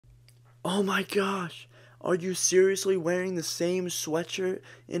Oh my gosh, are you seriously wearing the same sweatshirt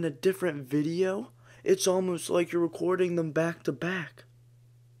in a different video? It's almost like you're recording them back to back.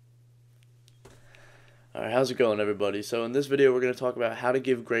 Alright, how's it going, everybody? So in this video, we're going to talk about how to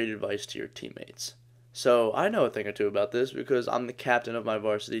give great advice to your teammates. So I know a thing or two about this because I'm the captain of my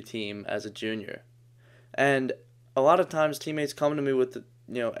varsity team as a junior. And a lot of times teammates come to me with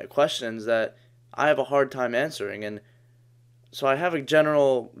questions that I have a hard time answering, and so I have a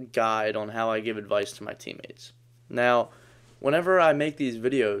general guide on how I give advice to my teammates. Now, whenever I make these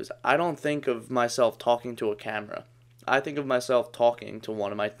videos, I don't think of myself talking to a camera. I think of myself talking to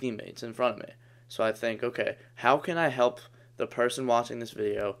one of my teammates in front of me. So I think, okay, how can I help the person watching this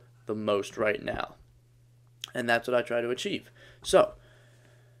video the most right now? And that's what I try to achieve. So,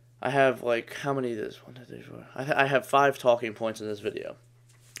 I have how many is this? 1, 2, 3, 4. I have 5 talking points in this video.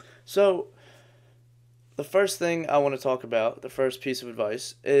 So, the first thing I want to talk about, the first piece of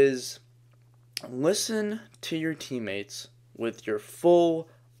advice, is listen to your teammates with your full,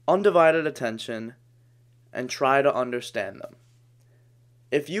 undivided attention and try to understand them.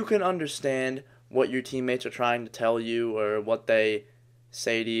 If you can understand what your teammates are trying to tell you or what they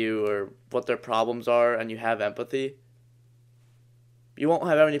say to you or what their problems are and you have empathy, you won't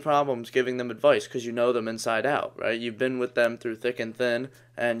have any problems giving them advice because you know them inside out, right? You've been with them through thick and thin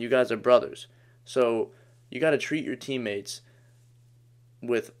and you guys are brothers. So you got to treat your teammates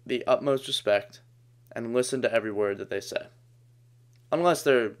with the utmost respect and listen to every word that they say. Unless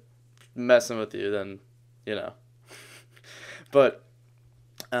they're messing with you, then, you know. But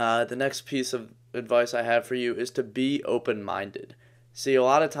the next piece of advice I have for you is to be open-minded. See, a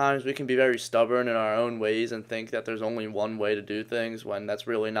lot of times we can be very stubborn in our own ways and think that there's only one way to do things when that's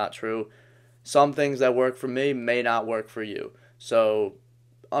really not true. Some things that work for me may not work for you. So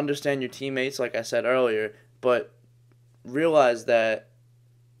understand your teammates, like I said earlier, but realize that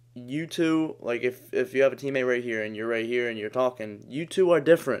you two, like if you have a teammate right here and you're talking, you two are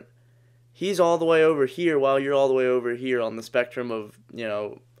different. He's all the way over here while you're all the way over here on the spectrum of,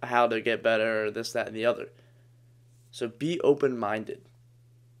 how to get better or this, that, and the other. So be open-minded.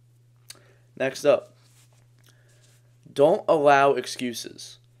 Next up, don't allow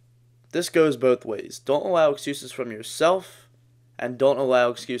excuses. This goes both ways. Don't allow excuses from yourself and don't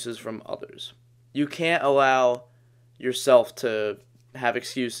allow excuses from others. You can't allow yourself to have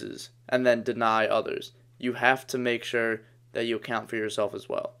excuses and then deny others. You have to make sure that you account for yourself as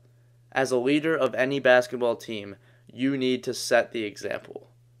well. As a leader of any basketball team, you need to set the example.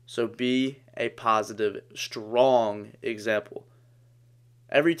 So be a positive, strong example.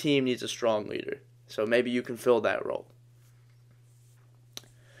 Every team needs a strong leader. So maybe you can fill that role.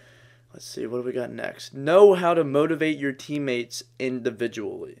 Let's see, what do we got next? Know how to motivate your teammates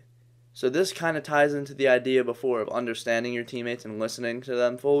individually. So this kind of ties into the idea before of understanding your teammates and listening to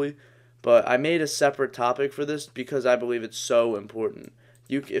them fully. But I made a separate topic for this because I believe it's so important.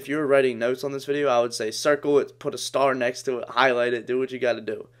 If you're writing notes on this video, I would say circle it, put a star next to it, highlight it, do what you got to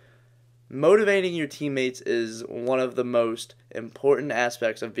do. Motivating your teammates is one of the most important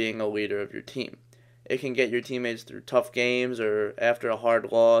aspects of being a leader of your team. It can get your teammates through tough games or after a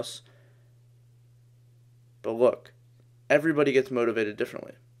hard loss. But look, everybody gets motivated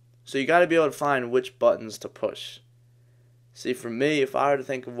differently. So you got to be able to find which buttons to push. See, for me, if I were to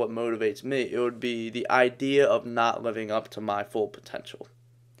think of what motivates me, it would be the idea of not living up to my full potential.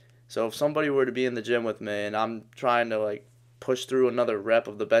 So if somebody were to be in the gym with me and I'm trying to push through another rep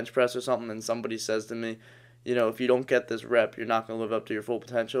of the bench press or something, and somebody says to me, if you don't get this rep, you're not going to live up to your full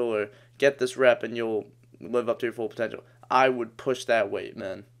potential, or get this rep and you'll live up to your full potential, I would push that weight,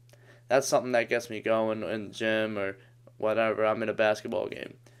 man. That's something that gets me going in the gym or whatever. I'm in a basketball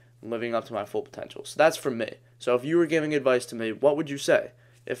game, living up to my full potential. So that's for me. So if you were giving advice to me, what would you say?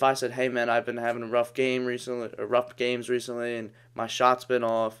 If I said, hey man, I've been having a rough games recently and my shot's been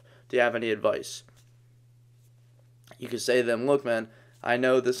off, do you have any advice? You could say to them, look man, I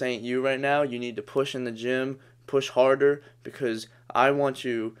know this ain't you right now. You need to push in the gym, push harder, because I want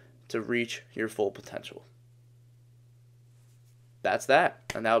you to reach your full potential. That's that.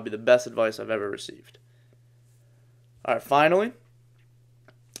 And that would be the best advice I've ever received. Alright, finally,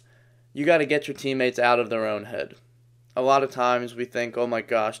 you got to get your teammates out of their own head. A lot of times we think, oh my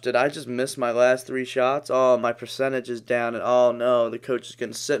gosh, did I just miss my last 3 shots? Oh, my percentage is down, and oh no, the coach is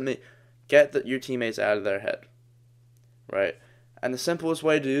going to sit me. Get your teammates out of their head. Right? And the simplest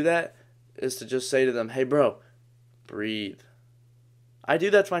way to do that is to just say to them, hey bro, breathe. I do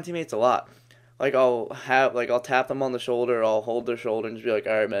that to my teammates a lot. I'll tap them on the shoulder, I'll hold their shoulder and just be like,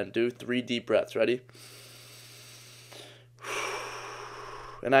 alright man, do 3 deep breaths, ready?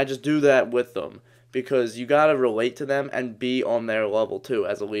 And I just do that with them because you got to relate to them and be on their level too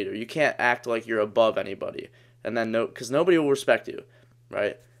as a leader. You can't act like you're above anybody, and then because nobody will respect you,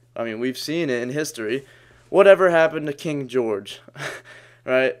 right? I mean, we've seen it in history. Whatever happened to King George,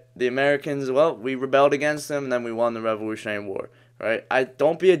 right? The Americans, well, we rebelled against them, and then we won the Revolutionary War, right?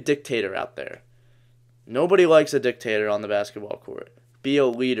 Don't be a dictator out there. Nobody likes a dictator on the basketball court. Be a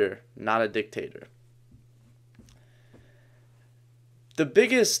leader, not a dictator. The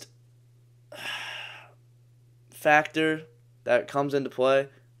biggest factor that comes into play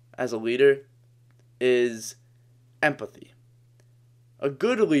as a leader is empathy. A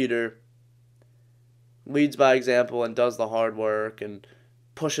good leader leads by example and does the hard work and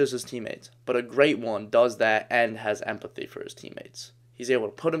pushes his teammates. But a great one does that and has empathy for his teammates. He's able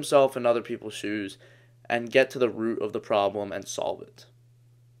to put himself in other people's shoes and get to the root of the problem and solve it.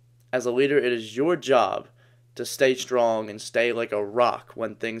 As a leader, it is your job to stay strong and stay like a rock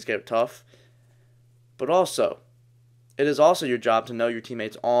when things get tough. But also, it is also your job to know your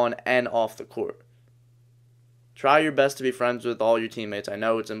teammates on and off the court. Try your best to be friends with all your teammates. I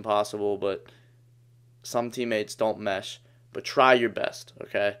know it's impossible, but some teammates don't mesh. But try your best,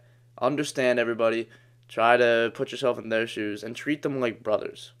 okay? Understand everybody. Try to put yourself in their shoes and treat them like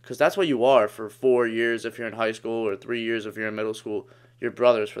brothers. Because that's what you are for 4 years if you're in high school or 3 years if you're in middle school. You're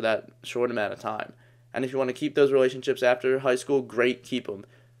brothers for that short amount of time. And if you want to keep those relationships after high school, great, keep them.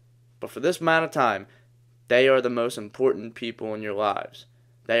 But for this amount of time, they are the most important people in your lives.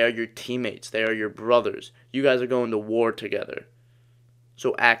 They are your teammates. They are your brothers. You guys are going to war together.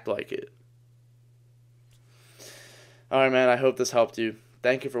 So act like it. Alright, man, I hope this helped you.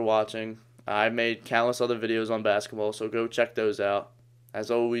 Thank you for watching. I've made countless other videos on basketball, so go check those out. As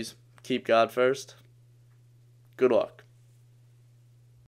always, keep God first. Good luck.